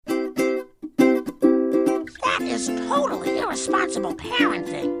is totally irresponsible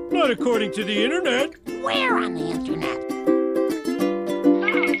parenting. Not according to the internet. Where on the internet?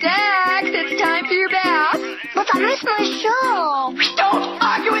 Dax, it's time for your bath. But I missed my show. Don't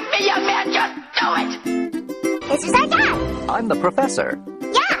argue with me, young man. Just do it. This is our dad. I'm the professor.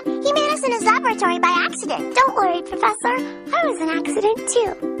 Yeah, he made us in his laboratory by accident. Don't worry, Professor. I was an accident,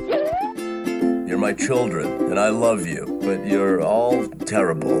 too. You're my children, and I love you, but you're all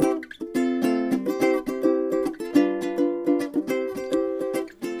terrible.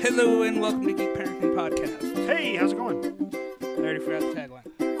 Hello and welcome to Geek Parenting Podcast. Hey, how's it going? I already forgot the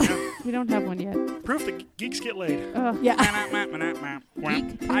tagline. We don't have one yet. Proof that geeks get laid. Yeah. Geek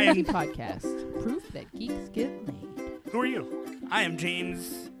Parenting Podcast. Proof that geeks get laid. Who are you? I am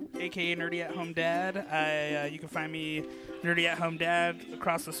James, aka Nerdy at Home Dad. You can find me Nerdy at Home Dad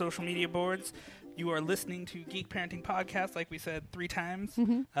across the social media boards. You are listening to Geek Parenting Podcast, like we said 3 times.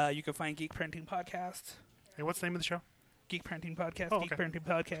 Mm-hmm. You can find Geek Parenting Podcast. Hey, what's the name of the show? Geek Parenting Podcast. Oh, Geek okay. Parenting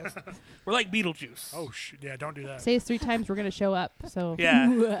Podcast. We're like Beetlejuice. Oh, yeah, don't do that. Say us 3 times, we're going to show up. So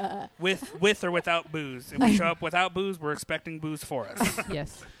Yeah. with or without booze. If we show up without booze, we're expecting booze for us.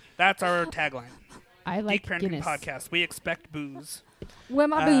 Yes. That's our tagline. I like Geek Parenting Guinness. Podcast. We expect booze. Where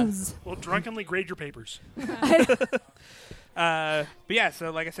my booze? Well, drunkenly grade your papers. But yeah,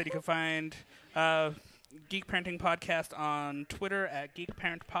 so like I said, you can find Geek Parenting Podcast on Twitter at Geek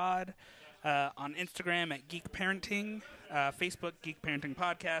Parent Pod, on Instagram at Geek Parenting, Facebook Geek Parenting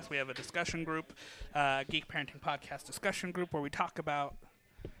Podcast. We have a discussion group, Geek Parenting Podcast discussion group, where we talk about.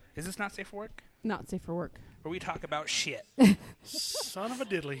 Is this not safe for work? Not safe for work. Where we talk about shit. Son of a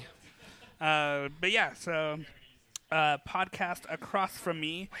diddly. But yeah, so podcast across from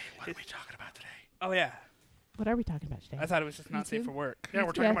me. What are we talking about today? Oh yeah, What are we talking about today? I thought it was just not safe YouTube? for work. Yeah, we're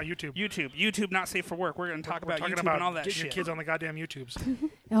talking Yeah. about YouTube. YouTube not safe for work. We're going to talk We're about talking YouTube about and all that getting shit. your kids on the goddamn YouTubes.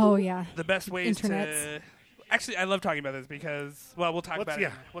 Oh, yeah. The best ways Internets. to. Actually, I love talking about this because, well, we'll talk Let's- about yeah.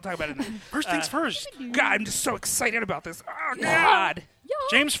 it. We'll talk about it. First things first. God, I'm just so excited about this. Oh God!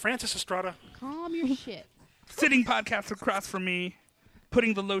 James Francis Estrada. Calm your shit. Sitting podcast across from me,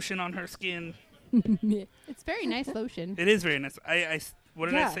 putting the lotion on her skin. It's very nice lotion. It is very nice. What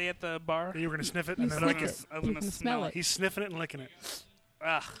did I Yeah. say at the bar? You were going to sniff it You and then sniff lick it. it. I was You gonna can smell smell it. it. He's sniffing it and licking it.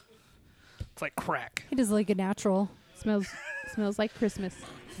 Ugh, it's like crack. It is like a natural. Smells like Christmas.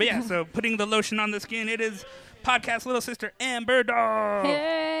 But yeah, so putting the lotion on the skin. It is podcast little sister Amber Dog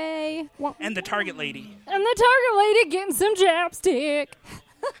Hey. and the Target lady. And the Target lady getting some chapstick.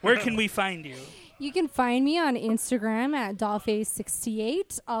 Where can we find you? You can find me on Instagram at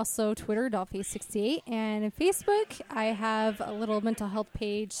Dollface68, also Twitter, Dollface68, and on Facebook, I have a little mental health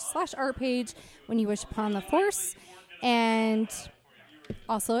page / art page, When You Wish Upon the Force, and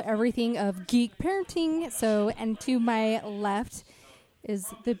also everything of geek parenting. So, and to my left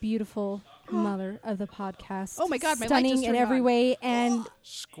is the beautiful mother of the podcast. Oh my God, my light stunning just in turned every on. way, and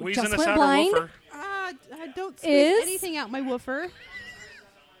Squeezing Just us went out blind. of woofer. Don't squeeze Is- anything out my woofer.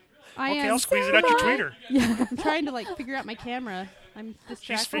 I Okay, am I'll squeeze it out your tweeter. I'm trying to figure out my camera. I'm She's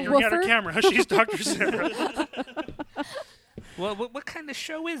distracted. figuring out her Woofer? camera. She's Dr. Sarah. Well, what kind of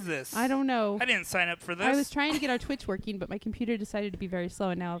show is this? I don't know. I didn't sign up for this. I was trying to get our Twitch working, but my computer decided to be very slow,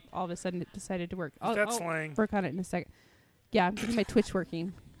 and now all of a sudden it decided to work. Is that I'll slang? work on it in a second. Yeah, I'm getting my Twitch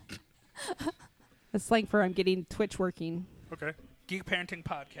working. That's slang for I'm getting Twitch working. Okay. Geek Parenting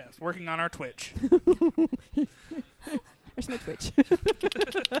Podcast, working on our Twitch. There's my Twitch.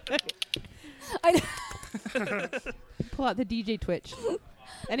 I- Pull out the DJ Twitch.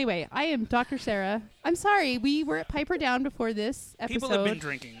 Anyway, I am Dr. Sarah. I'm sorry, we were at Piper Down before this episode. People have been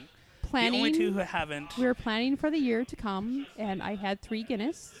drinking. planning. The only two who haven't. We were planning for the year to come, and I had 3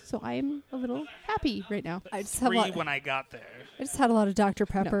 Guinness, so I am a little happy right now. I just have a 3 lot, when I got there. I just had a lot of Dr.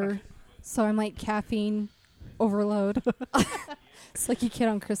 Pepper, so I'm like caffeine overload. It's like a kid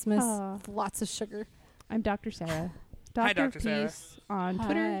on Christmas. Aw. With lots of sugar. I'm Dr. Sarah. Hi, Dr. Dr. Sarah. Peace on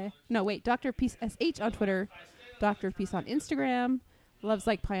Twitter. Hi. No, wait, Dr. Peace SH on Twitter. Dr. Peace on Instagram. Loves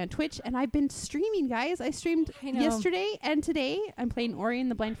Like Pie on Twitch. And I've been streaming, guys. I streamed I know. yesterday and today. I'm playing Ori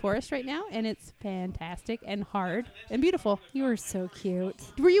and the Blind Forest right now, and it's fantastic and hard and beautiful. You are so cute.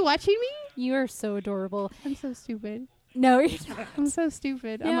 Were you watching me? You are so adorable. I'm so stupid. No, you're not. I'm so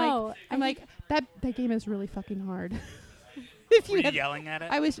stupid. No, I'm like that game is really fucking hard. If Were you had- yelling at it?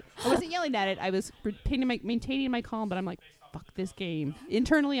 I wasn't yelling at it. I was maintaining my calm, but I'm like, fuck this game.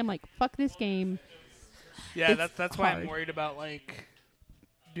 Internally, I'm like, fuck this game. Yeah, It's that's why I'm hard. worried about like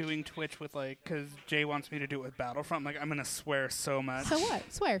doing Twitch with like because Jay wants me to do it with Battlefront. I'm like, I'm gonna swear so much. So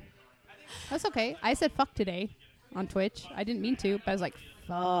what? Swear. That's okay. I said fuck today on Twitch. I didn't mean to, but I was like,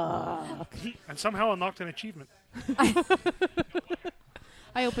 fuck. And somehow unlocked an achievement.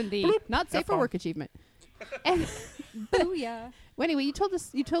 I opened the not safe for F-bomb. work achievement. And Booyah. well, anyway, you told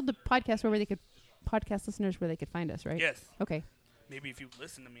the podcast podcast listeners where they could find us, right? Yes. Okay. Maybe if you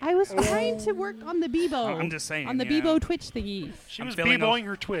listen to me. I was trying to work on the Bebo. I'm just saying. On the you know, Bebo Twitch thingy. She I'm was feeling b-boying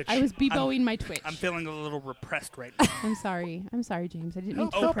her Twitch. I was Beboing my Twitch. I'm feeling a little repressed right now. I'm sorry. I'm sorry, James. I didn't mean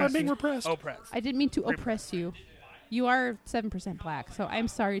to Help, I'm oppress being you. repressed. Oppressed. I didn't mean to oppress you. You are 7% black, so I'm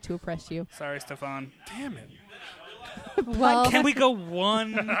sorry to oppress you. Sorry, Stefan. Damn it. Well, Can we go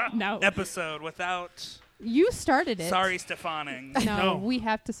one No. episode without You started it. sorry Stefaning? No, No. we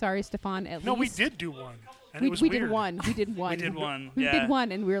have to sorry Stefan at No, we least. did do one. And We, it was we weird. did one. We did one. We did one, We yeah. did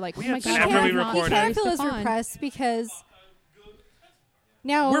one, and we were like, We oh my had god. seven. After we you recorded. can't feel as Stefan. repressed because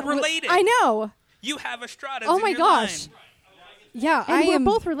now We're related. I know. You have Estrada. Oh my gosh. Yeah, And I we're am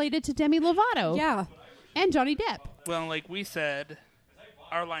both related to Demi Lovato. Yeah. And Johnny Depp. Well, like we said,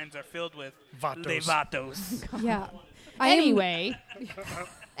 our lines are filled with Vatos. levatos. Yeah. I am-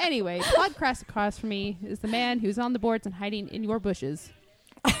 Anyway, podcast across from me is the man who's on the boards and hiding in your bushes.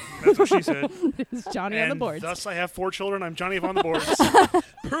 That's what she said. Is Johnny on the And boards. thus I have 4 children. I'm Johnny on the boards.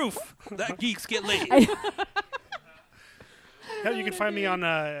 Proof that geeks get laid. Yeah, you can find me on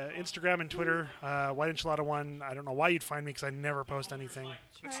Instagram and Twitter. White Enchilada 1. I don't know why you'd find me because I never post anything.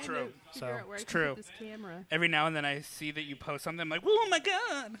 It's true. So It's true. This camera. Every now and then I see that you post something. I'm like, oh my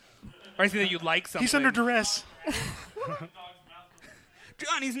god. Or I see that you like something. he's under duress.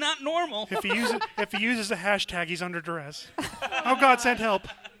 Johnny's not normal. If he uses the hashtag, he's under duress. Oh God, send help!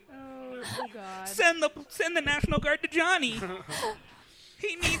 Oh god. Send the National Guard to Johnny.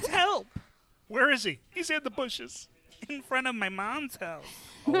 He needs help Where is he? He's in the bushes. in front of my mom's house.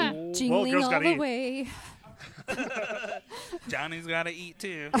 Jingling girls all gotta the eat. way. Johnny's got to eat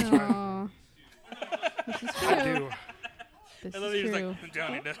too. Aw. This is true. I do. This I love is he's true. like,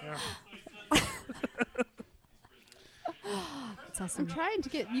 Johnny does. That's awesome. I'm trying to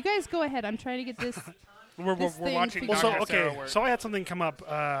get you guys go ahead. I'm trying to get this. We're This thing watching figured Well, out. so Dr. Sarah okay, work. so I had something come up.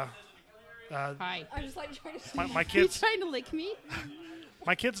 Hi. I'm just like trying to My Are you kids, trying to lick me?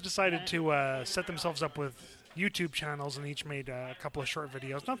 my kids decided to set themselves up with YouTube channels and each made a couple of short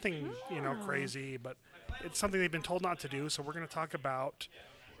videos. Nothing, crazy, but it's something they've been told not to do. So we're going to talk about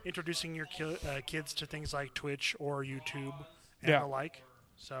introducing your kids to things like Twitch or YouTube and the like.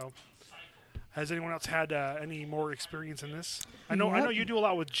 So, has anyone else had any more experience in this? I know you do a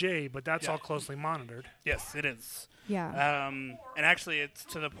lot with Jay, but that's all closely monitored. Yes, it is. Yeah. And actually, it's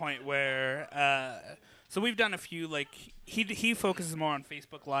to the point where so we've done a few. Like he focuses more on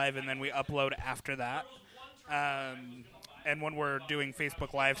Facebook Live, and then we upload after that. And when we're doing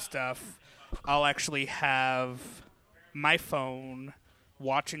Facebook Live stuff, I'll actually have my phone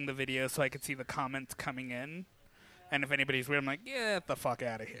watching the video so I can see the comments coming in. And if anybody's weird, I'm like, get the fuck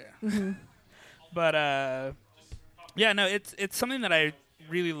out of here. Mm-hmm. But yeah, no, it's something that I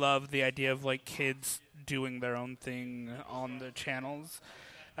really love, the idea of like kids doing their own thing on the channels,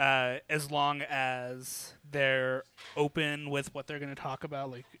 as long as they're open with what they're going to talk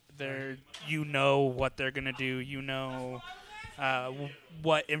about. Like what they're going to do,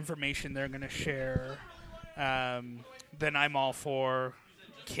 what information they're going to share. Then I'm all for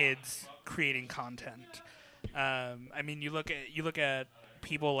kids creating content. I mean, you look at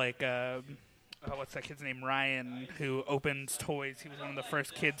people like what's that kid's name? Ryan, who opens toys. He was one of the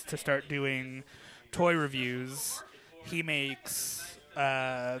first kids to start doing toy reviews. He makes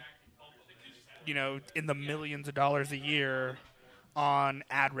in the millions of dollars a year on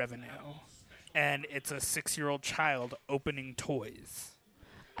ad revenue, and it's a 6-year-old child opening toys.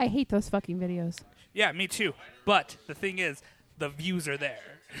 I hate those fucking videos. Yeah, me too. But the thing is, the views are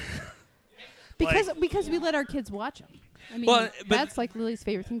there. Because we let our kids watch them. I mean, Well, but- that's like Lily's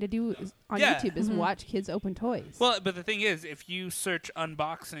favorite thing to do on Yeah. YouTube is watch kids open toys. Well, but the thing is, if you search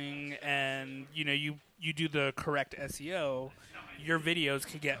unboxing and you do the correct SEO, your videos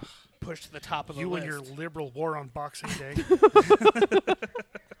could get pushed to the top of the You list. and your liberal war on Boxing Day.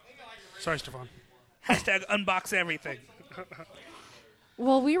 Sorry, Stefan. Hashtag unbox everything.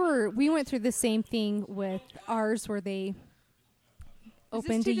 Well, we went through the same thing with ours where they Is this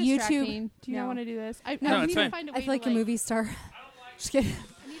opened too a YouTube. distracting? Do you No. not want to do this? I, No, we it's need fine. to find a way I feel like to, a movie star. Just kidding.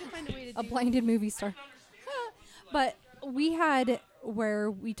 I need to find a way to A do blinded movie star. But we had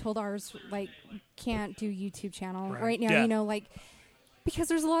where we told ours like can't do YouTube channel right now. Yeah. Because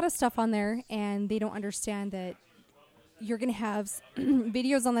there's a lot of stuff on there and they don't understand that you're gonna have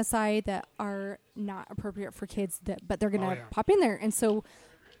videos on the side that are not appropriate for kids but they're gonna pop in there, and so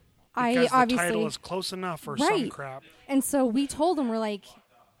Because the obviously title is close enough or some Right. crap. and so we told them, we're like,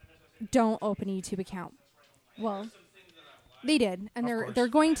 don't open a YouTube account. Well, they did, and Of course. they're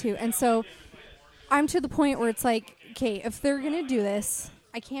going to, and so I'm to the point where it's like, okay, if they're gonna do this,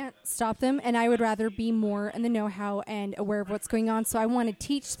 I can't stop them, and I would rather be more in the know-how and aware of what's going on. So I want to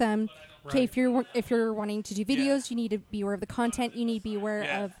teach them. Okay, Right. if you're wanting to do videos, you need to be aware of the content. You need to be aware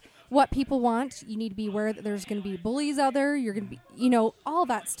Yeah. of what people want. You need to be aware that there's going to be bullies out there. You're going to be, all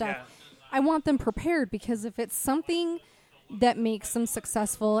that stuff. Yeah. I want them prepared, because if it's something that makes them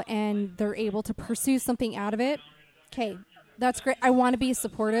successful and they're able to pursue something out of it, okay, that's great. I want to be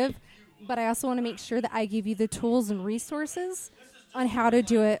supportive, but I also want to make sure that I give you the tools and resources on how to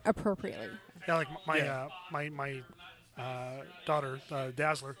do it appropriately. Yeah, like my Yeah. my daughter,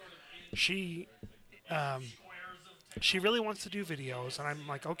 Dazzler, she really wants to do videos, and I'm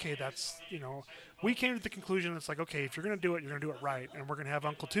like, okay, that's we came to the conclusion it's like, okay, if you're gonna do it, you're gonna do it right, and we're gonna have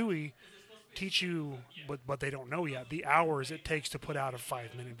Uncle Tui teach you what they don't know yet, the hours it takes to put out a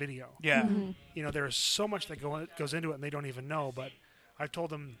 5-minute video. Yeah. There's so much that goes into it, and they don't even know. But I've told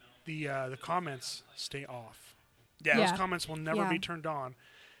them the comments stay off. Yeah. Yeah. Those comments will never Yeah. be turned on.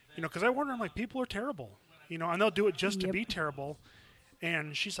 Because I wonder, I'm like, people are terrible. And they'll do it just to Yep. be terrible.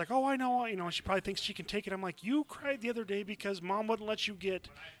 And she's like, oh, I know. She probably thinks she can take it. I'm like, you cried the other day because Mom wouldn't let you get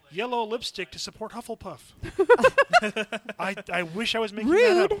yellow lipstick to support Hufflepuff. I wish I was making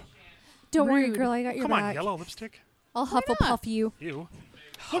that up. Rude. Don't worry, Rude. girl. I got your Come on, back. yellow lipstick. I'll not? Hufflepuff you. Ew.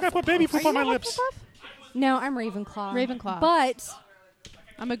 Look, I put baby poop on my lips. No, I'm Ravenclaw. Ravenclaw. But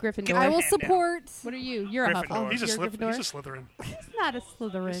I'm a Gryffindor. I will Hand down. support. What are you? You're a Gryffindor. Hufflepuff. He's a You're Slytherin. Gryffindor? He's a Slytherin. He's not a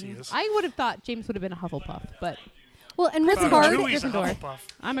Slytherin. Yes, he is. I would have thought James would have been a Hufflepuff, but Well, and what's Oh, hard? Chewy's a Gryffindor. Hufflepuff.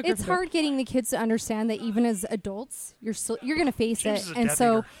 I'm a Gryffindor. It's hard getting the kids to understand that even as adults, you're going to face James it, is a and Death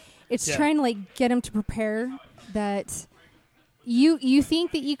so Eater. it's Yeah. trying to get them to prepare that. You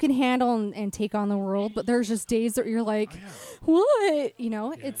think that you can handle and take on the world, but there's just days that you're like, what?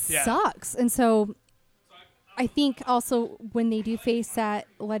 It Yeah. sucks. And so I think also when they do face that,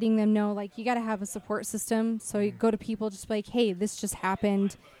 letting them know, you got to have a support system. So you go to people, just be like, hey, this just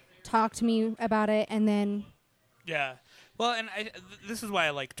happened. Talk to me about it. And then, Yeah. Well, and this is why I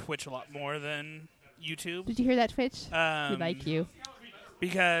like Twitch a lot more than YouTube. Did you hear that, Twitch? We Um, like you.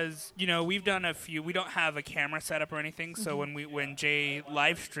 Because we've done a few. We don't have a camera set up or anything, so when Jay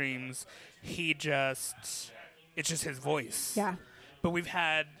live streams, it's just his voice. yeah. But we've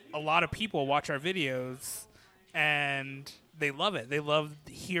had a lot of people watch our videos, and they love it. They love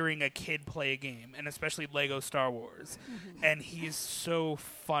hearing a kid play a game, and especially Lego Star Wars. And he's so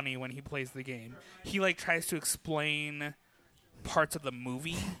funny when he plays the game. He tries to explain parts of the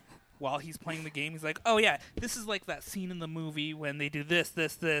movie while he's playing the game. He's like, oh yeah, this is like that scene in the movie when they do this,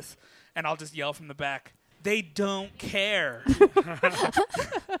 and I'll just yell from the back, they don't care.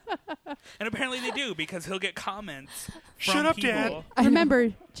 And apparently they do, because he'll get comments from Shut up, people. Dad.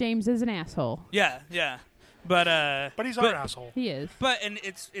 Remember, James is an asshole. Yeah. But But he's our asshole. He is. and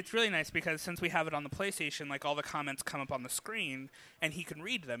it's really nice because since we have it on the PlayStation, all the comments come up on the screen and he can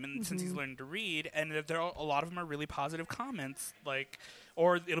read them. And since he's learning to read, and a lot of them are really positive comments,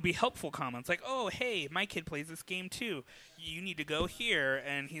 or it'll be helpful comments like, "Oh, hey, my kid plays this game too. You need to go here."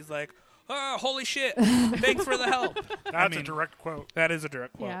 And he's like, "Oh, holy shit! Thanks for the help." That's a direct quote. That is a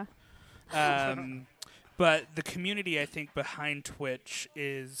direct quote. Yeah. But the community, I think, behind Twitch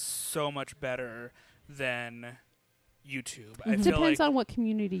is so much better than YouTube. I feel Depends like, on what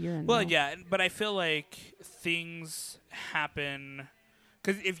community you're in. well, though. yeah, but I feel like things happen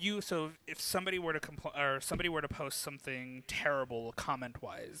because if somebody were to somebody were to post something terrible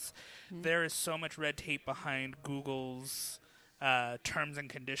comment-wise, there is so much red tape behind Google's terms and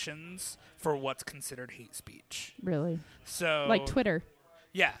conditions for what's considered hate speech. Really. So Like Twitter.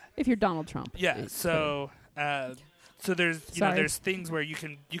 yeah. If you're Donald Trump. Yeah, it's so there's Sorry. there's things where you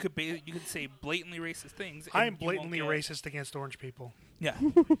could say blatantly racist things. and I'm you won't blatantly get- racist against orange people. Yeah,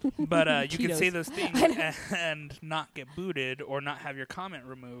 but you can say Cheetos. those things and not get booted or not have your comment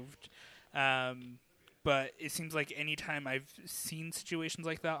removed. But it seems like anytime I've seen situations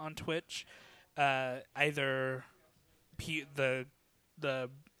like that on Twitch, either the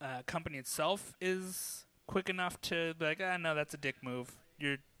company itself is quick enough to be like, no, that's a dick move.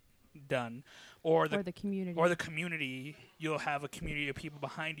 You're done. Or the community. Or the community, you'll have a community of people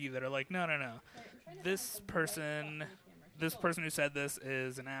behind you that are like, no. This person who said this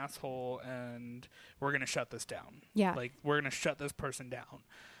is an asshole, and we're going to shut this down. Yeah. We're going to shut this person down.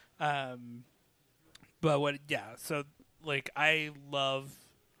 So, I love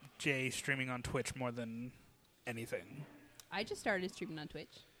Jay streaming on Twitch more than anything. I just started streaming on Twitch.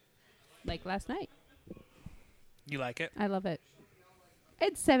 Last night. You like it? I love it. I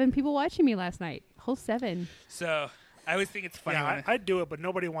had 7 people watching me last night. Whole 7. So, I always think it's funny Yeah, when I'd do it, but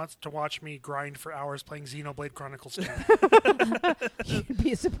nobody wants to watch me grind for hours playing Xenoblade Chronicles 2. You'd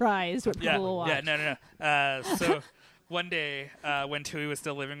be surprised what people will watch. Yeah, no. So one day when Tui was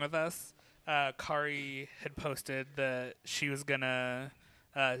still living with us, Kari had posted that she was gonna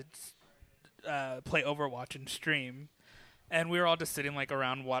play Overwatch and stream, and we were all just sitting like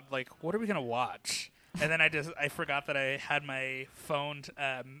around what are we gonna watch? And then I forgot that I had my phone.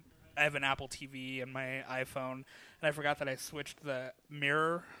 I have an Apple TV and my iPhone, and I forgot that I switched the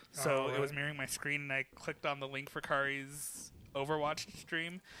mirror, so it was mirroring my screen. And I clicked on the link for Kari's Overwatch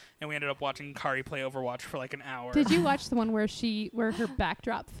stream, and we ended up watching Kari play Overwatch for like an hour. Did you watch the one where her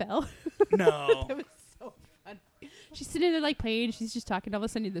backdrop fell? No. It was so funny. She's sitting there like playing. She's just talking. All of a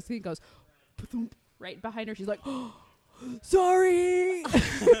sudden, this thing goes right behind her. She's like, oh, sorry.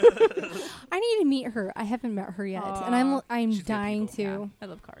 I need to meet her. I haven't met her yet, and I'm She's good dying people. to. I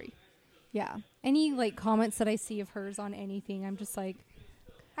love Kari. Yeah. Any like comments that I see of hers on anything, I'm just like,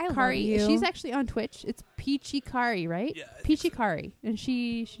 I Kari, love you. she's actually on Twitch. It's Peachy Kari, right? Yeah, I think Peachy Kari, and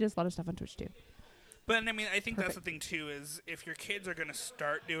she does a lot of stuff on Twitch too. But I mean, I think that's the thing too. Is if your kids are going to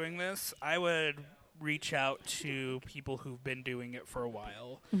start doing this, I would reach out to people who've been doing it for a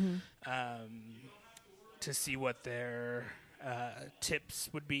while, to see what their tips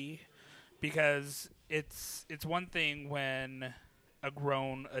would be, because it's one thing when a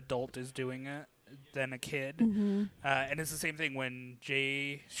grown adult is doing it than a kid, and it's the same thing when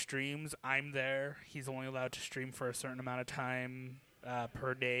Jay streams. I'm there. He's only allowed to stream for a certain amount of time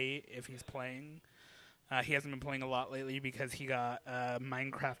per day if he's playing. He hasn't been playing a lot lately because he got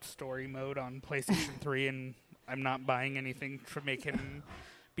Minecraft story mode on PlayStation 3, and I'm not buying anything to make him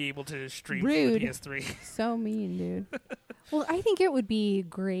be able to stream Rude. for the PS3. So mean, dude. Well, I think it would be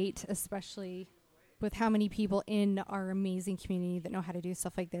great, especially with how many people in our amazing community that know how to do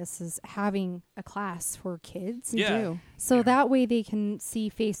stuff like this, is having a class for kids. You do. So that way they can see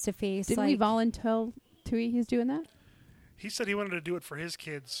face to face. Didn't we volunteer Tui he's doing that? He said he wanted to do it for his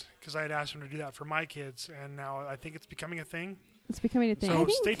kids because I had asked him to do that for my kids, and now I think it's becoming a thing. It's becoming a thing. So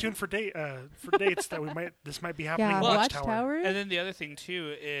stay tuned for dates that this might be happening. Yeah, in Watchtower. And then the other thing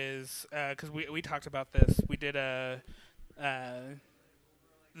too is because we talked about this. We did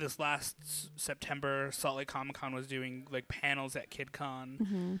this last September, Salt Lake Comic Con was doing like panels at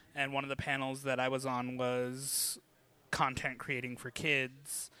KidCon, and one of the panels that I was on was content creating for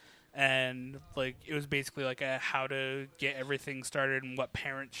kids, and like it was basically like a how to get everything started and what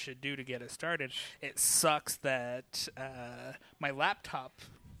parents should do to get it started. It sucks that my laptop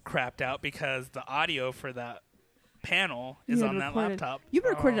crapped out because the audio for that panel is on that laptop. You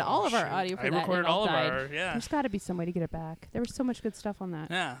recorded all of our audio for I that. recorded and it all of died. our, yeah. There's got to be some way to get it back. There was so much good stuff on that.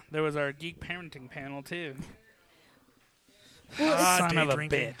 Yeah, there was our geek parenting panel too. Well, Son of a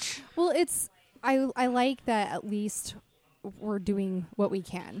drinking. bitch. Well, I like that at least we're doing what we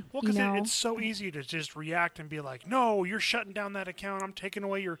can. Well, you because know? it's so easy to just react and be like, "No, you're shutting down that account. I'm taking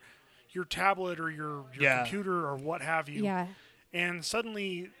away your tablet or your computer or what have you." Yeah. And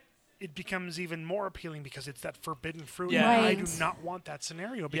suddenly, it becomes even more appealing because it's that forbidden fruit. Yeah. And I Right. do not want that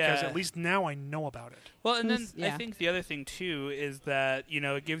scenario because Yeah. at least now I know about it. Well, and then Who's- I yeah. think the other thing too is that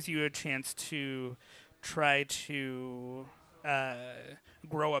it gives you a chance to try to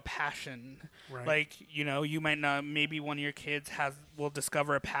grow a passion. Right. Like you might not. Maybe one of your kids will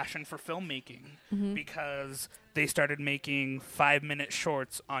discover a passion for filmmaking because they started making 5-minute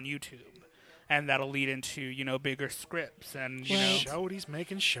shorts on YouTube. And that'll lead into, bigger scripts and, Right. Shodies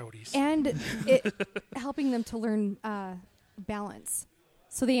making shodies. And it helping them to learn balance,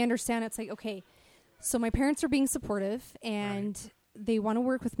 so they understand it's like, okay, so my parents are being supportive and they want to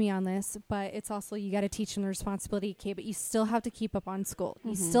work with me on this, but it's also you got to teach them the responsibility. Okay, but you still have to keep up on school.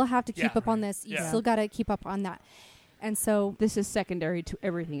 You still have to keep Yeah. up on this. You Yeah. still got to keep up on that. And so This is secondary to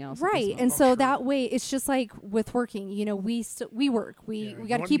everything else. at this right, moment. and so true. that way it's just like with working. We work. We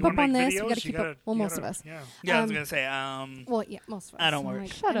got to You keep wanna up on make this. We videos? got to keep up. Well, most of us. Yeah. Yeah, I was Um, gonna say, Well, yeah, most of us. I don't I'm work.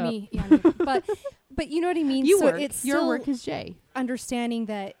 like, Shut and up. me, yeah, me. But you know what I mean. You so work. It's Your still work is Jay. understanding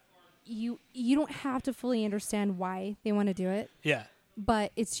that you don't have to fully understand why they want to do it, yeah.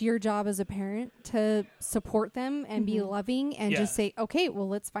 but it's your job as a parent to support them and be loving and Yeah. just say, okay, well,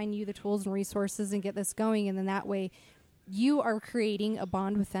 let's find you the tools and resources and get this going, and then that way you are creating a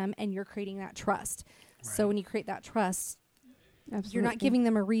bond with them and you're creating that trust. So when you create that trust, Absolutely. you're not giving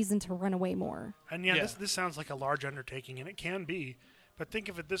them a reason to run away more. And Yeah. this sounds like a large undertaking, and it can be. But think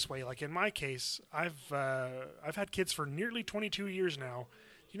of it this way: like in my case, I've had kids for nearly 22 years now.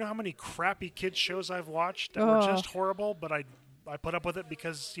 You know how many crappy kids shows I've watched that were Oh. just horrible, but I put up with it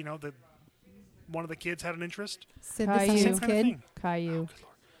because one of the kids had an interest. Sid Caillou. the Same Science kind of Kid. thing. Caillou.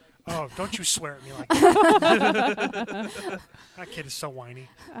 Oh, don't you swear at me like that. That kid is so whiny.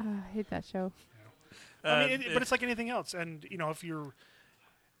 I hate that show. But it's like anything else. And, if you're,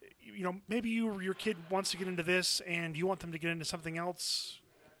 maybe your kid wants to get into this and you want them to get into something else.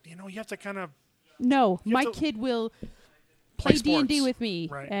 You have to kind of No, You my have to kid will play play D&D sports. with me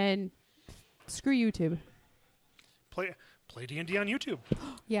Right. and screw YouTube. play D&D on YouTube.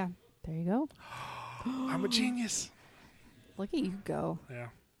 Yeah. There you go. I'm a genius. Look at you go. Yeah.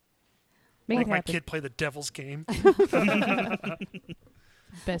 Make Make it my happen. kid play the devil's game.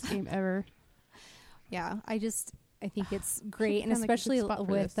 Best game ever. Yeah, I think it's great, and Sound like a good especially spot for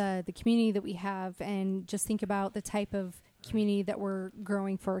with this. the community that we have, and just think about the type of community that we're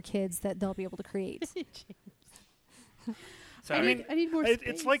growing for our kids that they'll be able to create. So I need more It's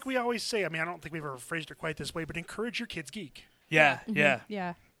space. like we always say. I mean, I don't think we've ever phrased it quite this way, but encourage your kids geek. yeah. Yeah.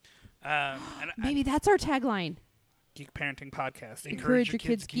 And Maybe that's our tagline. Geek Parenting Podcast Encourage your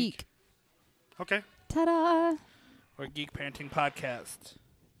kids geek. Okay. Ta-da! or Geek Parenting Podcast.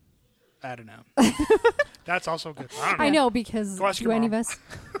 I don't know. That's also good. I don't know. I know, because Go ask do your any mom. of us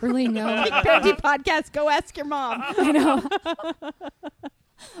really know? Parenting podcast. Go ask your mom. I know.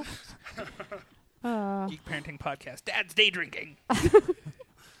 Geek Parenting Podcast. Dad's day drinking.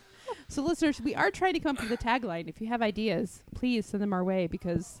 So, listeners, we are trying to come up with a tagline. If you have ideas, please send them our way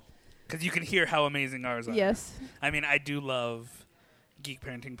because, Because you can hear how amazing ours are. yes, I mean, I do love Geek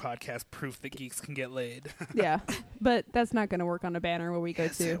Parenting Podcast, proof that geeks can get laid. yeah. But that's not going to work on a banner where we go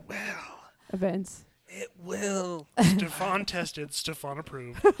Yes, to it will. events. It will. Stefan tested. Stefan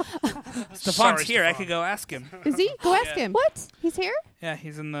approved. Stefan's Sorry, here. I Stefan. could go ask him. Is he? Go ask Yeah. him. What? He's here? Yeah,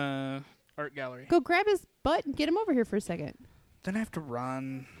 he's in the art gallery. Go grab his butt and get him over here for a second. Then I have to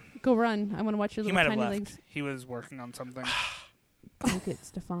run. Go run. I want to watch your He little might have tiny left. legs. He was working on something. Go get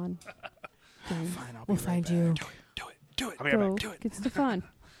Stefan. Fine, I'll We'll be right find back. you. Do it. I'll be right Go back. Do it. get Stefan.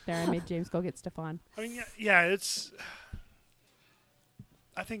 There, I made James go get Stefan. I mean, yeah, it's.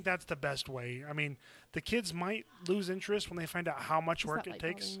 I think that's the best way. I mean, the kids might lose interest when they find out how much Is work that it like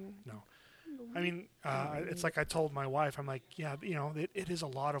takes. going- No. I mean, it's like I told my wife, I'm like, yeah, it is a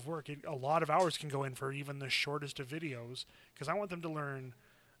lot of work. A lot of hours can go in for even the shortest of videos because I want them to learn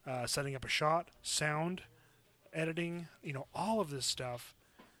setting up a shot, sound, editing, all of this stuff.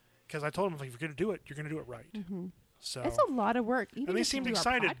 Because I told them, if you're going to do it, you're going to do it right. Mm-hmm. So, It's a lot of work. Even and they if you seemed do our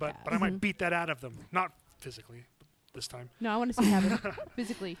excited, but I podcast. might beat that out of them. Not physically, but this time. No, I want to see how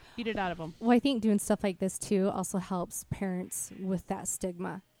physically beat it out of them. Well, I think doing stuff like this too also helps parents with that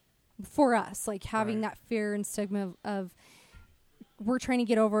stigma for us, like having Right. that fear and stigma of we're trying to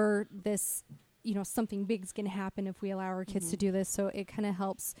get over this, something big's going to happen if we allow our kids to do this. So it kind of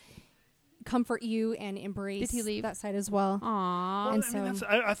helps comfort you and embrace Did he leave? that side as well. Aww. Well, And I mean, so-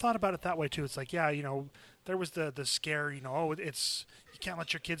 I thought about it that way too. It's like, yeah, there was the scare, it's you can't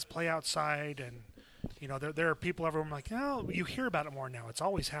let your kids play outside, and there are people everywhere. I'm like, you hear about it more now. It's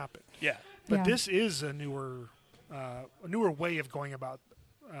always happened, Yeah. but Yeah. this is a newer way of going about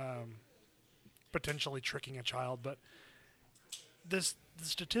potentially tricking a child. But the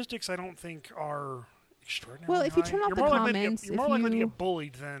statistics, I don't think are extraordinarily Well, if you high. turn off You're the more likely to comments, get, you're if more likely to you- get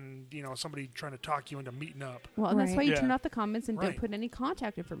bullied than somebody trying to talk you into meeting up. Well, and that's Right. why you Yeah. turn off the comments and don't Right. put any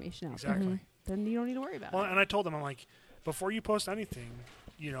contact information out Exactly. there. Then you don't need to worry about Well, it. and I told them, I'm like, before you post anything,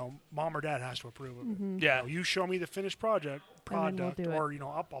 mom or dad has to approve of it. Yeah. You show me the finished product, And then we'll do it.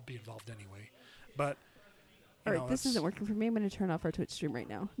 or I'll be involved anyway. But All right, this isn't working for me. I'm going to turn off our Twitch stream right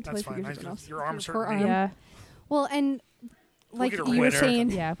now until That's I fine. figure something else. Your arms For hurt. me. arm. Yeah, Well, and like get a you were Twitter.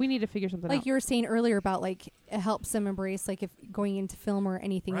 saying, yeah, we need to figure something out. like you were saying earlier about like it helps them embrace like if going into film or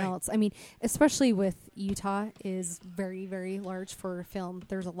anything Right. else. I mean, especially with Utah is very, very large for film.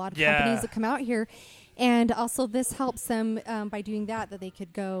 There's a lot of Yeah. companies that come out here, and also this helps them by doing that they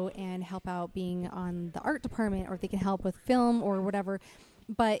could go and help out being on the art department, or they can help with film or whatever.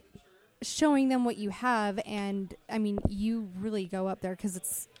 But showing them what you have, and I mean, you really go up there because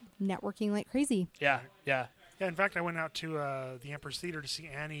it's networking like crazy. Yeah. Yeah. Yeah, in fact, I went out to the Empress Theater to see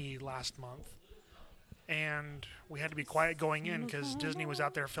Annie last month, and we had to be quiet going in because Disney was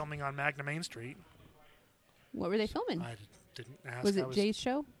out there filming on Magna Main Street. What were they filming? I didn't ask. Was I it Jay's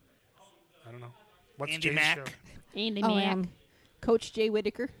show? I don't know. What's Andy Jay's Mack. show? Andy Oh, Mack. Coach Jay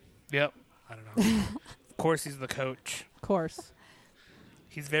Whitaker. Yep. I don't know. Of course, he's the coach. Of course.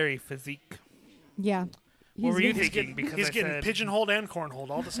 He's very physique. Yeah. What were you He's thinking? getting, Because he's I getting said pigeonholed and cornholed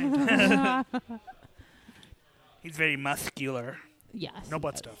all at the same time. he's very muscular. Yes. No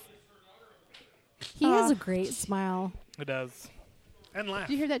butt stuff. He has a great smile. It does. And laugh.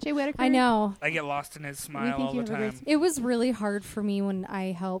 Did you hear that, Jay Whitaker? I know. I get lost in his smile think all you the have a great time. It was really hard for me when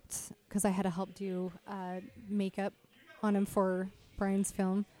I helped, because I had to help do makeup on him for Brian's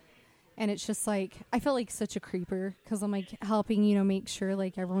film. And it's just like, I felt like such a creeper because I'm like helping, make sure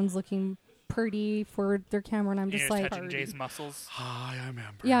like everyone's looking pretty for their camera, and I'm just You're like, touching Jay's muscles. Hi, I'm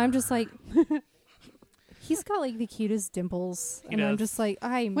Amber. yeah, I'm just like, he's got like the cutest dimples, He and I'm does. just like,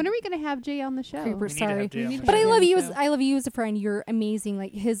 I'm When are we going to have Jay on the show? super We need to sorry. have Jay on We the need But to I have love him you on as the show. I love you as a friend. You're amazing.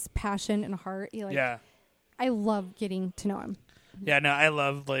 Like his passion and heart. Yeah. I love getting to know him. Yeah, no, I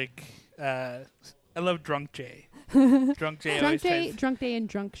love I love Drunk Jay. Drunk Jay always tries- Drunk Day and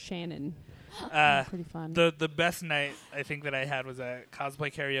Drunk Shannon. Pretty fun. The best night I think that I had was a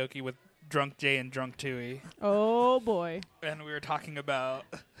cosplay karaoke with Drunk Jay and Drunk Tui, Oh boy. and we were talking about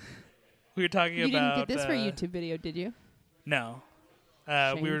you didn't get this for a YouTube video, did you? No,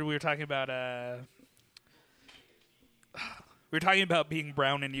 Shame. we were talking about we were talking about being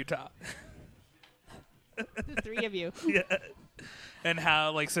brown in Utah. The three of you. Yeah. And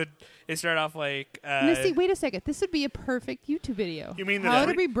how so it started off Missy, wait a second. This would be a perfect YouTube video. You mean the How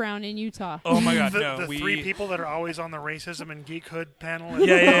three- to be brown in Utah? oh my god, the no, the three people that are always on the racism and geekhood panel.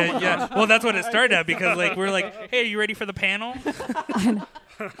 Yeah. Well, that's what it started at because we're like, hey, are you ready for the panel?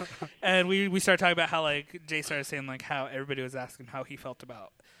 And we started talking about how Jay started saying how everybody was asking how he felt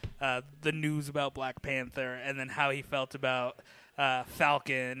about the news about Black Panther, and then how he felt about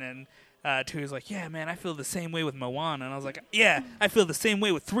Falcon, and Tui was like, yeah, man, I feel the same way with Moana, and I was like, yeah, I feel the same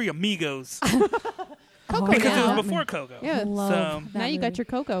way with Three Amigos Oh, because yeah. it was before Coco. Yeah. Love So- that Now you got movie. your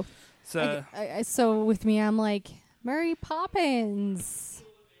Coco. So So with me, I'm like Mary Poppins.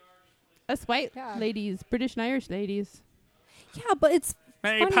 Us white Yeah. ladies, British and Irish ladies. Yeah, but it's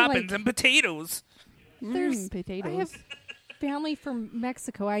Mary funny, Poppins like, and potatoes. There's- potatoes. I have family from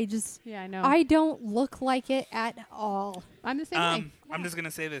Mexico. yeah, I know. I don't look like it at all. I'm the same way. I'm just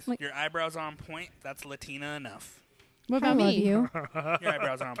gonna say this: Like- your eyebrows are on point. That's Latina enough. What I about love me? you. Your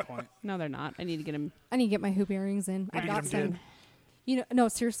eyebrows are on point. No, they're not. I need to get them. I need to get my hoop earrings in. I Maybe got get 'em some. did. You know, no,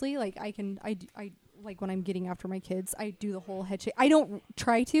 seriously. Like I like when I'm getting after my kids, I do the whole head shake. I don't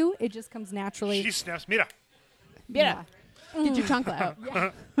try to. It just comes naturally. She snaps. Mira. Yeah. Get your chancla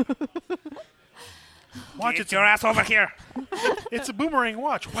out. Watch Get it. your ass over here. It's a boomerang.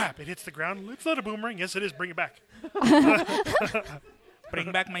 Watch. Whap. It hits the ground. It's not a boomerang. Yes, it is. Bring it back.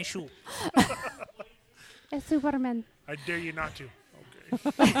 Bring back my shoe. It's Superman. I dare you not to.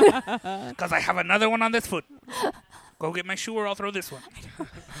 Okay. Because I have another one on this foot. Go get my shoe or I'll throw this one.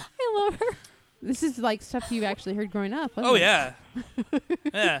 I love her. This is like stuff you actually heard growing up. wasn't Oh, it? yeah.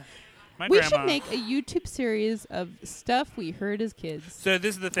 Yeah. My We grandma. should make a YouTube series of stuff we heard as kids. So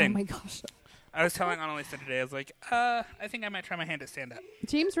this is the Oh thing. my gosh. I was telling Annalisa today, I was like, I think I might try my hand at stand-up.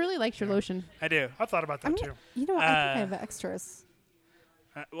 James really likes your lotion. I do. I thought about that I'm too. gonna, you know what? I think I have extras.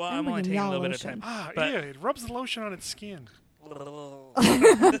 Well, I'm I'm only bringing taking a y'all little bit of lotion. time. Ah, But- yeah. It rubs the lotion on its skin.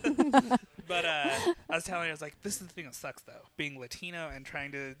 But I was telling her, I was like, this is the thing that sucks, though, being Latino and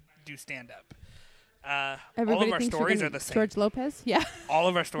trying to do stand-up. All Everybody of our thinks stories you're are the same. George Lopez? Yeah. All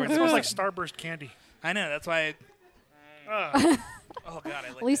of our stories It are smells the like same. Starburst candy. I know, that's why Ah. oh, God, I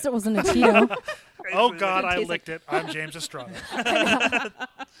like At least that. it wasn't a Cheeto. Oh God, I tastes licked it. I'm James Estrada.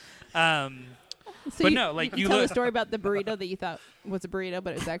 So But you, no, like, you you tell look- a story about the burrito that you thought was a burrito,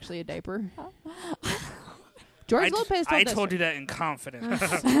 but it was actually a diaper. George Lopez told I that told you story. that in confidence.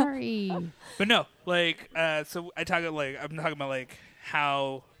 Sorry. But no, so I'm talking about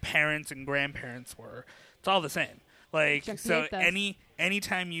how parents and grandparents were. It's all the same. So Chancletas.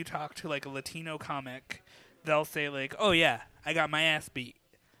 anytime you talk to a Latino comic, they'll say oh yeah, I got my ass beat,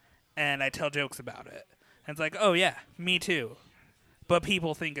 and I tell jokes about it. And it's like, oh yeah, me too. But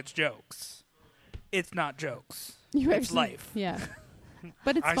people think it's jokes. It's not jokes. You It's actually- life. Yeah.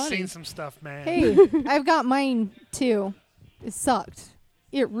 But it's I've funny. seen some stuff, man. Hey, I've got mine too. It sucked.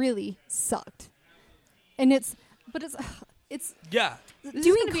 It really sucked. And it's Yeah. This is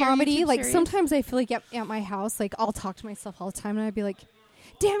doing gonna be our comedy. YouTube Like series. sometimes I feel like at my house, like I'll talk to myself all the time, and I'd be like,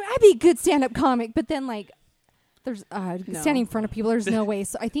 "Damn, I'd be a good stand-up comic." But then there's standing in front of people. There's no way.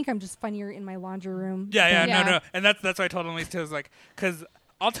 So I think I'm just funnier in my laundry room. Yeah, Yeah. no. And that's why I told Elise too. I was like, because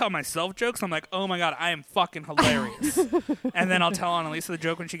I'll tell myself jokes. I'm like, oh my God, I am fucking hilarious. And then I'll tell Annalisa the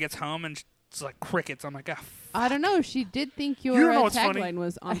joke when she gets home, and it's like crickets. I'm like, ah. I don't know. She did think your You don't know what's funny? tagline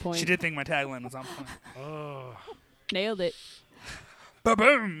was on point. She did think my tagline was on point. Oh. Nailed it.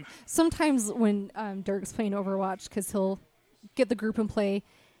 Ba-boom! Sometimes when Dirk's playing Overwatch, because he'll get the group and play,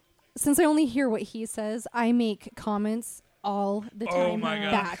 since I only hear what he says, I make comments all the Oh time my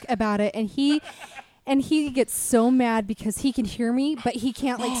God. back about it, and he gets so mad because he can hear me, but he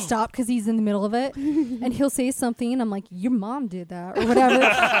can't stop because he's in the middle of it, and he'll say something, and I'm like, "Your mom did that," or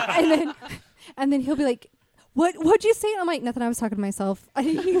whatever, and then he'll be like, What'd you say? I'm like, nothing. I was talking to myself.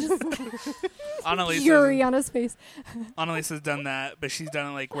 He just fury on his face. Annalisa's done that, but she's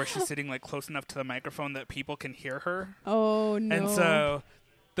done it where she's sitting close enough to the microphone that people can hear her. Oh no. And so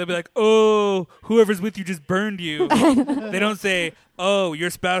they'll be like, "Oh, whoever's with you just burned you." They don't say, "Oh, your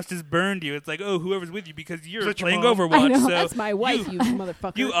spouse just burned you." It's like, "Oh, whoever's with you because you're Is that your playing mom? Overwatch." So That's my wife, you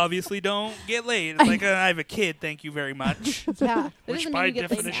motherfucker. you obviously don't get laid. It's like, I have a kid. Thank you very much. Yeah. That Which doesn't by mean you get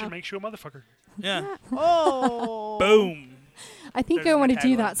laid definition now. makes you a motherfucker. Yeah. Oh. Boom. I think There's I want to my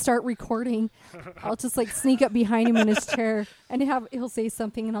do tagline. that. Start recording. I'll just like sneak up behind him in his chair and he'll say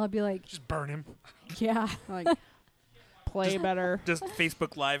something and I'll be like, Just burn him. yeah. Like, play better. Just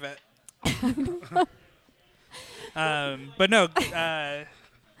Facebook Live it. But no,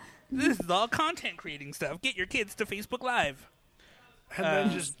 this is all content creating stuff. Get your kids to Facebook Live. And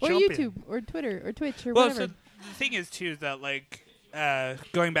then just Or jump YouTube, in. or Twitter, or Twitch, or Well, whatever. so the thing is too is that like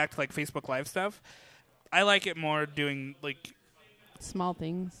going back to like Facebook Live stuff, I like it more doing like Small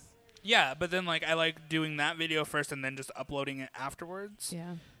things. yeah, but then like I like doing that video first and then just uploading it afterwards.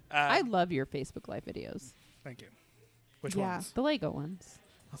 Yeah. Uh, I love your Facebook Live videos. Thank you. Which Yeah. ones? The Lego ones.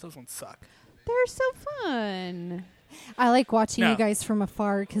 Oh, those ones suck. They're so fun. I like watching No. you guys from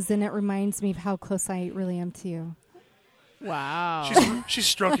afar because then it reminds me of how close I really am to you. Wow. She's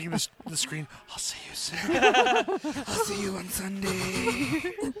stroking the screen. I'll see you soon. I'll see you on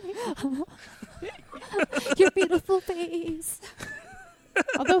Sunday. Your beautiful face.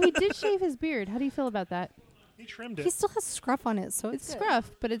 Although he did shave his beard. How do you feel about that? He trimmed He it. still has scruff on it, so It's it's good.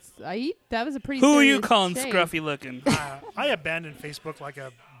 scruff, but that was a pretty Who are you serious calling shave. scruffy looking? I abandoned Facebook like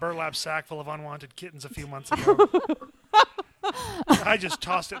a burlap sack full of unwanted kittens a few months ago. I just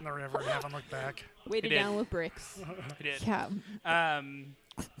tossed it in the river and haven't looked back. Weighted He did. down with bricks. I did. Yeah.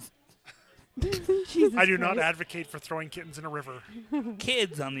 Jesus I do not Christ. advocate for throwing kittens in a river.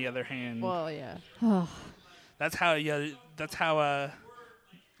 Kids, on the other hand, Well, yeah. Oh, that's how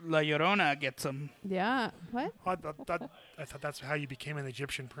La Llorona gets them. Yeah. What? I thought that's how you became an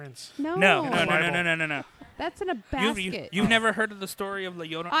Egyptian prince. No. No. That's in a You've basket. never heard of the story of La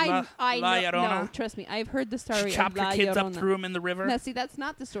Llorona? I La know. Llorona? No, trust me. I've heard the story She chopped of her La kids Llorona. up, threw them in the river. No, see, that's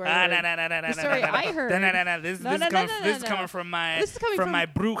not the story. Ah, I nah, heard. nah, nah, nah, The nah, story nah, nah, I nah. heard. Nah, nah, nah, nah. This No, is no, coming no, no, this is no. coming from my This is coming my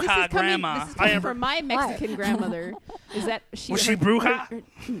This bruja is grandma. This is coming from my Mexican grandmother. Is that she? Was she bruja?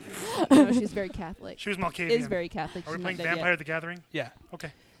 No, she's very Catholic. She was Malkavian. Is very Catholic. Are we She's playing not dead Vampire yet. the Gathering? Yeah.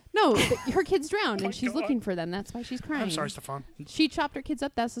 Okay. No, her kids drowned, Oh and she's God. looking for them. That's why she's crying. I'm sorry, Stefan. She chopped her kids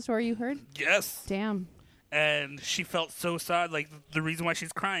up. That's the story you heard. Yes. Damn. And she felt so sad. Like the reason why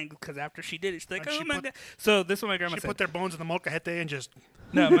she's crying because after she did it, she's like, And "Oh she my put- god!" So this is what my grandma She said. put their bones in the molcajete and just...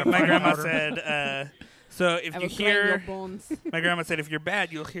 No, my Fire grandma powder. said. So if I you will grind your hear, bones. my grandma said, if you're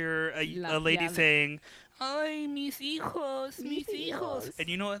bad, you'll hear La a lady llave. saying, "Ay, mis hijos, mis hijos," and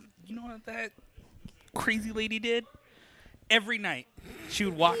you know what that crazy lady did? Every night, she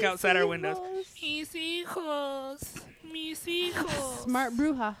would walk outside our windows. Mis hijos, mis hijos. Smart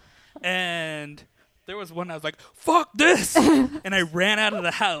bruja. And there was one I was like, "Fuck this!" and I ran out of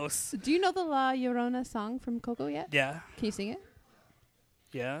the house. Do you know the La Llorona song from Coco yet? Yeah, Can you sing it?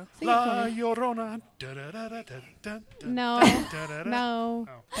 yeah. Sing it La for me. Llorona. Da-da-da-da-da-da-da. No. Da-da-da. No.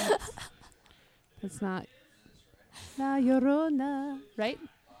 Oh. It's not. La Llorona. Right?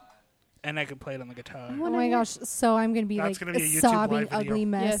 And I could play it on the guitar. Oh my gosh. So I'm going to be That's like gonna be a a YouTube sobbing, live video. ugly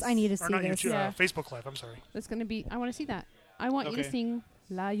mess. Yes. I need to Or see not this. YouTube, Yeah. Facebook Live. I'm sorry. That's going to be. I want to see that. I want you to Okay. sing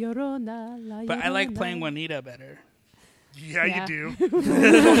La Llorona. La Llorona. But I like playing Juanita better. Yeah, Yeah. you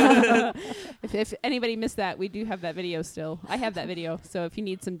do. If anybody missed that, we do have that video still. I have that video. So if you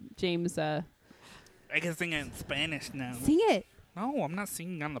need some James, I can sing it in Spanish now. sing it. No, I'm not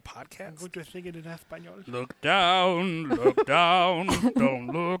singing on the I'm podcast. going to sing it in Espanol. Look down, don't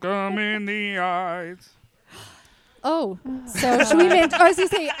look 'em in the eyes. Oh, so should we mention? I was going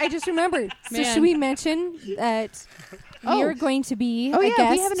to say, I just remembered. So Man. should we mention that Oh. we are going to be Oh, a yeah,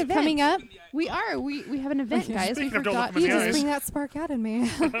 guest we have an event. coming up? We are. We have an event, guys. We Speaking of don't look forgot. 'em in You the just eyes. bring that spark out in me.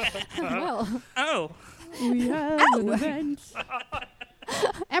 Well, Oh, We have an event.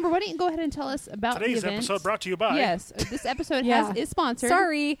 Amber, why don't you go ahead and tell us about Today's the event? episode brought to you by... Yes, this episode Yeah. is sponsored.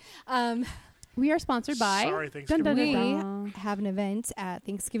 sorry. We are sponsored by. Sorry, Thanksgiving. We Dun. have an event at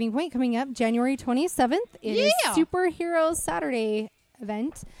Thanksgiving Point coming up January 27th. It is Yeah. Superhero Saturday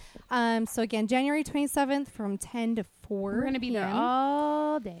event. So again, January 27th from 10 to 4 We're going to be there p.m.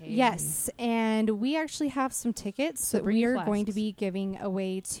 all day. Yes, and we actually have some tickets So that bring we your are going to flasks. be giving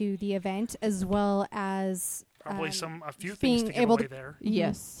away to the event, as well as Probably um, a few being things to give able away to- there.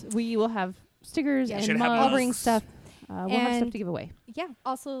 Yes, we will have stickers Yeah. and Should have mugs. I'll bring mugs. stuff. We'll have stuff And- to give away. Yeah.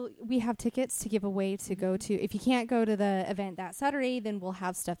 Also, we have tickets to give away to go to. If you can't go to the event that Saturday, then we'll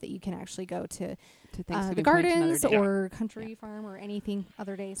have stuff that you can actually go to To the Thanksgiving Point another gardens day. or Country Farm or anything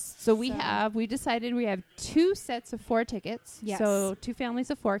other days. So we decided we have 2 sets of 4 tickets. Yes. So 2 families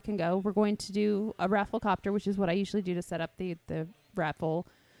of 4 can go. We're going to do a raffle copter, which is what I usually do to set up the raffle.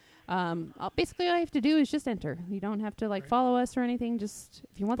 Basically, all you have to do is just enter. You don't have to follow us or anything. Just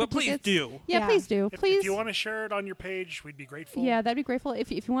if you want But the please tickets. do. Yeah, Yeah. please do. Please. If you want to share it on your page, we'd be grateful. Yeah, that'd be grateful.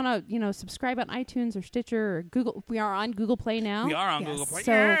 If you want to, subscribe on iTunes or Stitcher or Google. We are on Google Play now. We are on Yes. Google Play.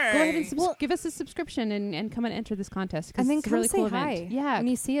 So go ahead Yay! and give us a subscription and come and enter this contest. 'Cause And then it's a come really say cool hi event. Yeah. when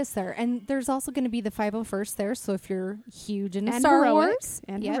you see us there. And there's also going to be the 501st there. So if you're huge into And Star Heroic. Wars,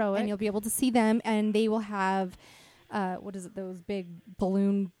 And yep, Heroic. and you'll be able to see them. And they will have, what is it? Those big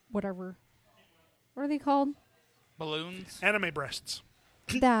balloon, whatever. What are they called? Balloons. Anime breasts.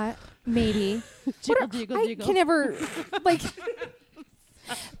 That maybe. Jiggle, What are- jiggle, I jiggle. can never like.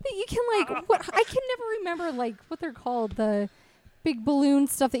 But you can what I can never remember what they're called, the big balloon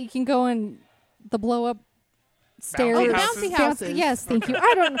stuff that you can go in the blow up stairs. Bouncy houses? Bouncy houses. Yes, thank you.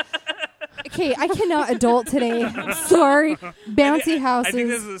 I don't. Okay, I cannot adult today. Sorry, bouncy houses. I think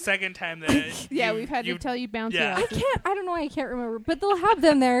this is the second time that Yeah, we've had to you tell you bouncy yeah. houses. I don't know why I can't remember, but they'll have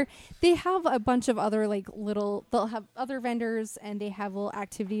them there. They have a bunch of other they'll have other vendors, and they have little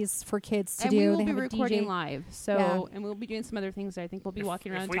activities for kids to And do. we will They be have a recording DJ. live. So, Yeah. and we'll be doing some other things. I think we'll be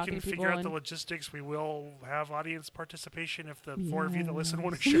walking around If we talking can to people. figure out the and- logistics, we will have audience participation if the 4 of you that listen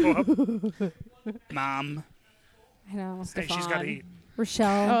want to show up. Mom. I know. Hey, she's got to eat.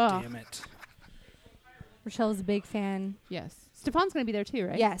 Rochelle. Oh, Damn it. Rochelle's a big fan. yes. Stefan's going to be there too,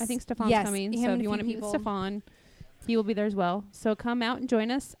 right? Yes. I think Stefan's Yes. coming. Him So and if a you want to few meet with people. Stefan, he will be there as well. So come out and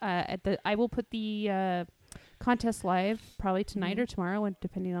join us I will put the contest live probably tonight Mm-hmm. or tomorrow, and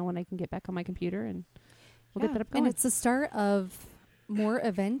depending on when I can get back on my computer, and we'll get that up And going. it's the start of more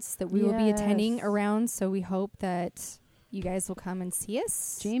events that we will be attending Yes. around. So we hope that you guys will come and see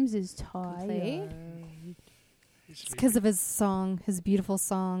us. James is Play. tired. It's because of his song, his beautiful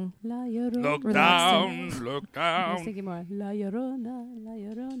song. La Llorona. Look Relax down, look I was down. thinking more. La Llorona, La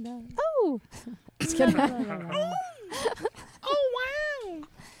Llorona. Oh, Oh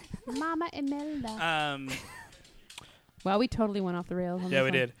wow. Mama Imelda. Um. Well, we totally went off the rails. On Yeah,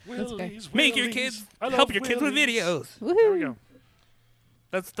 this we one. did. That's okay. Make your kids help your kids with videos. Woohoo. There we go.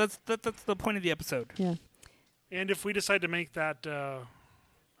 That's the point of the episode. Yeah. And if we decide to make that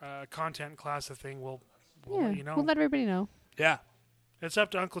content class a thing, we'll Yeah. let you know. We'll let everybody know. Yeah. It's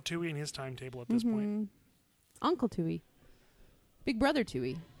up to Uncle Tui and his timetable at this point. Mhm. Uncle Tui. Big brother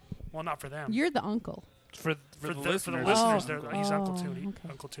Tui. Well, not for them. You're the uncle. For the listeners. For the listeners, Oh. he's Uncle Oh, Tui. okay.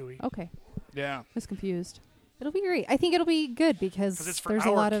 Uncle Tui. Okay. Yeah. I was confused. it'll be great. I think it'll be good because Because it's for there's our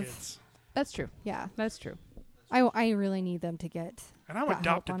a lot kids. That's true. yeah. That's true. I really need them to get. And I'm got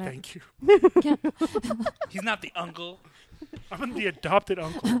help adopted, on it. thank you. He's not the uncle. I'm the adopted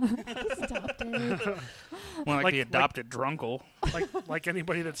uncle. More like Like- the adopted drunkle. like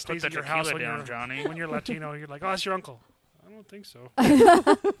anybody that stays the at your house tequila when down, you're, Johnny. when you're Latino. You're like, oh, that's your uncle. I don't think so.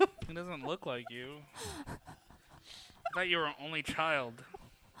 He doesn't look like you. I thought you were an only child.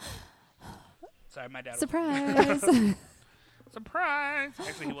 Sorry, my dad. Surprise! Surprise!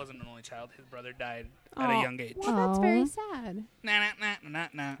 Actually, he wasn't an only child. His brother died at a Aw. young age. Well, that's very Aw. sad. Nah, nah, nah, nah,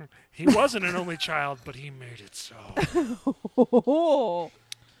 nah. He wasn't an only child, but he made it so. Oh.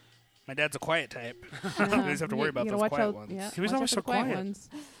 My dad's a quiet type. You just have to worry about those quiet ones. Yeah, He was watch always out for so the quiet quiet. ones.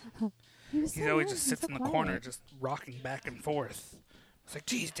 He was He so always nice. just He's sits so in the quiet. corner, just rocking back and forth. It's like,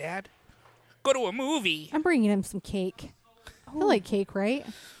 geez, Dad, go to a movie. I'm bringing him some cake. I like cake, right?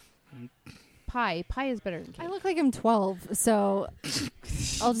 Pie. Pie is better than cake. I look like I'm 12, so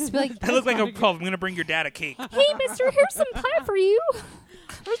I'll just be like, I look like I'm 12. I'm going to bring your dad a cake. "Hey, Mister, here's some pie for you."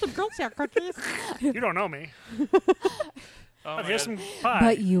 There's some Girl Scout cookies. You don't know me. Oh my Here's God. some pie.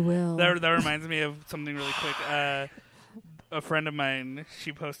 But you will. That reminds me of something really quick. A friend of mine,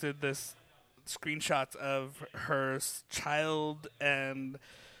 she posted this screenshots of her child and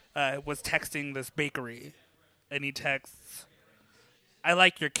was texting this bakery. And he texts, I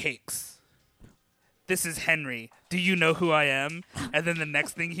like your cakes. This is Henry. Do you know who I am? And then the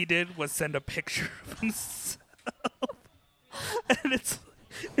next thing he did was send a picture of himself. And it's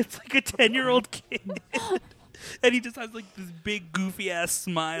like a 10-year-old kid. And he just has like this big goofy ass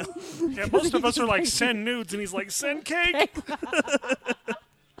smile. Yeah, most of us are like, send nudes, and he's like, send cake.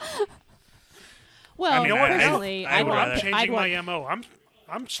 Well, I mean, personally, I I'd would want. rather- I'm I'd changing want. my MO.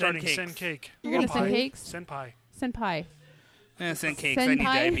 I'm starting cakes. send cake. You're gonna Not send pie. cakes? Send pie. Send pie. Send cakes. I need Senpai?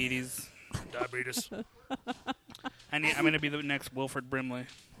 diabetes. Diabetes. I'm gonna be the next Wilford Brimley.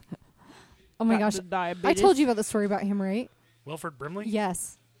 Oh my Got gosh! the I diabetes. told you about the story about him, right? Wilford Brimley?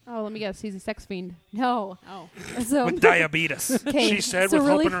 Yes. Oh, let me guess. He's a sex fiend. No. Oh. So With diabetes. okay. She said so with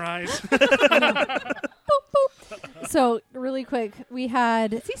really, hope in her eyes. So really quick, we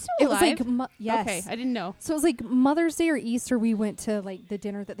had. Is he still It was alive? like yes. Okay, I didn't know. So it was like Mother's Day or Easter. We went to like the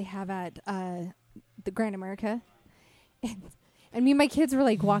dinner that they have at the Grand America, And me and my kids were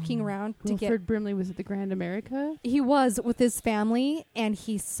like walking around to get. Wilford Brimley was at the Grand America. He was with his family, and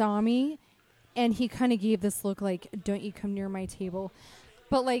he saw me, and he kind of gave this look like, "Don't you come near my table."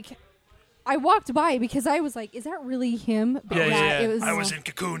 But like, I walked by because I was like, "Is that really him?" But Yeah. it was. I was in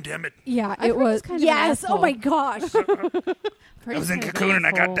Cocoon, damn it. Yeah, I've it heard was. he's kind of an Yes. Oh asshole. my gosh. I was in Cocoon and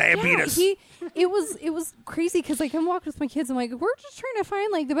I got diabetes. Yeah, it was crazy because like I'm walking with my kids. I'm like, we're just trying to find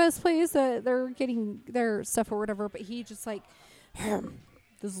like the best place that they're getting their stuff or whatever. But he just like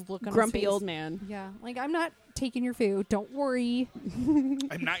this look on Grumpy his face. old man. Yeah, like I'm not taking your food. Don't worry.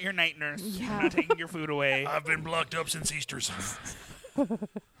 I'm not your night nurse. Yeah. I'm not taking your food away. I've been blocked up since Easter's.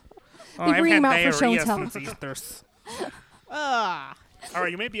 I've bring had him out for show and diarrhea tell. since Easter's. Ah. All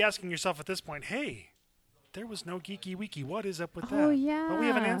right, you may be asking yourself at this point, hey, there was no Geeky Weeky. What is up with that? Oh, yeah. Well, we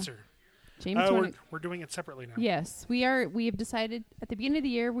have an answer. James We're doing it separately now. Yes, we are. We have decided at the beginning of the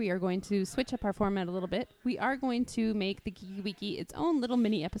year we are going to switch up our format a little bit. We are going to make the Geeky Wiki its own little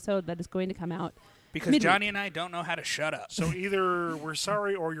mini episode that is going to come out. Because midweek. Johnny and I don't know how to shut up. So either we're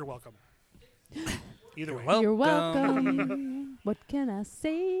sorry or you're welcome. Either way. Well- You're welcome. What can I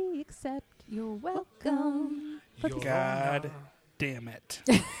say except you're welcome? You're God damn it.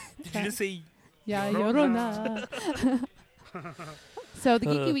 Did you just say Yeah, Yorona. So the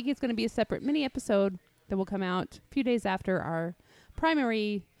Geeky Week is going to be a separate mini episode that will come out a few days after our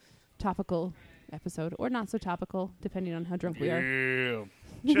primary topical episode, or not so topical, depending on how drunk we are. Yeah.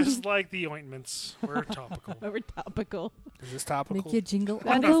 Just like the ointments. We're topical. We're topical. Is this topical? Make you jingle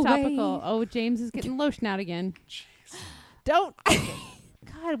all That the is way. topical. Oh, James is getting lotion out again. Don't.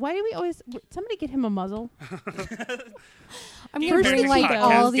 God, why do we always... Somebody get him a muzzle. I'm Geek gonna Parenting bring like podcast.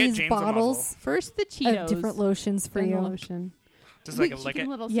 all Get these James a muzzle. bottles First the Cheetos. of different lotions for then the you. lotion. Just we like a should lick bring it.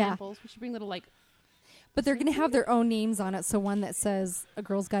 little Yeah. samples. We should bring little like... But they're gonna have their own names on it. So one that says "A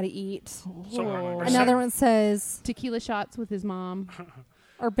girl's got to eat," So I'm another one says Tequila shots with his mom.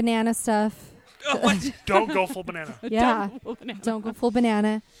 or banana stuff. Don't go full banana. Yeah, don't go full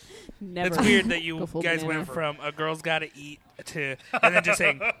banana. Never. It's weird that Go you full guys banana. went from a girl's gotta eat to and then just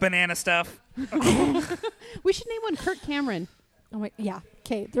saying banana stuff. We should name one Kurt Cameron. Oh my, yeah.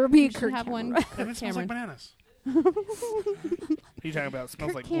 Okay, there will be We a should Kurt have Cameron. one. And Kurt it smells like Cameron. bananas. What are you talking about? It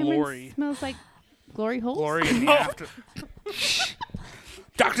smells Kurt like Cameron glory. smells like glory holes. Glory in the after.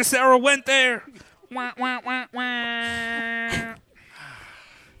 Dr. Sarah went there. Wah, wah, wah, wah.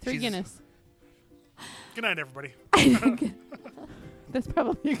 3 Jesus. Guinness. Good night, everybody. That's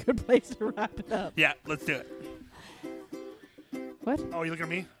probably a good place to wrap it up. Yeah, let's do it. What? Oh, you looking at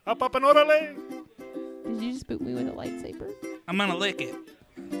me? Up, up, and orale. Did you just boot me with a lightsaber? I'm gonna lick it.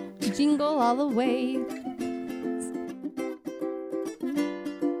 Jingle all the way.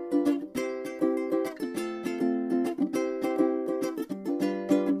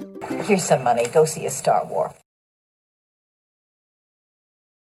 Here's some money. Go see a Star Wars.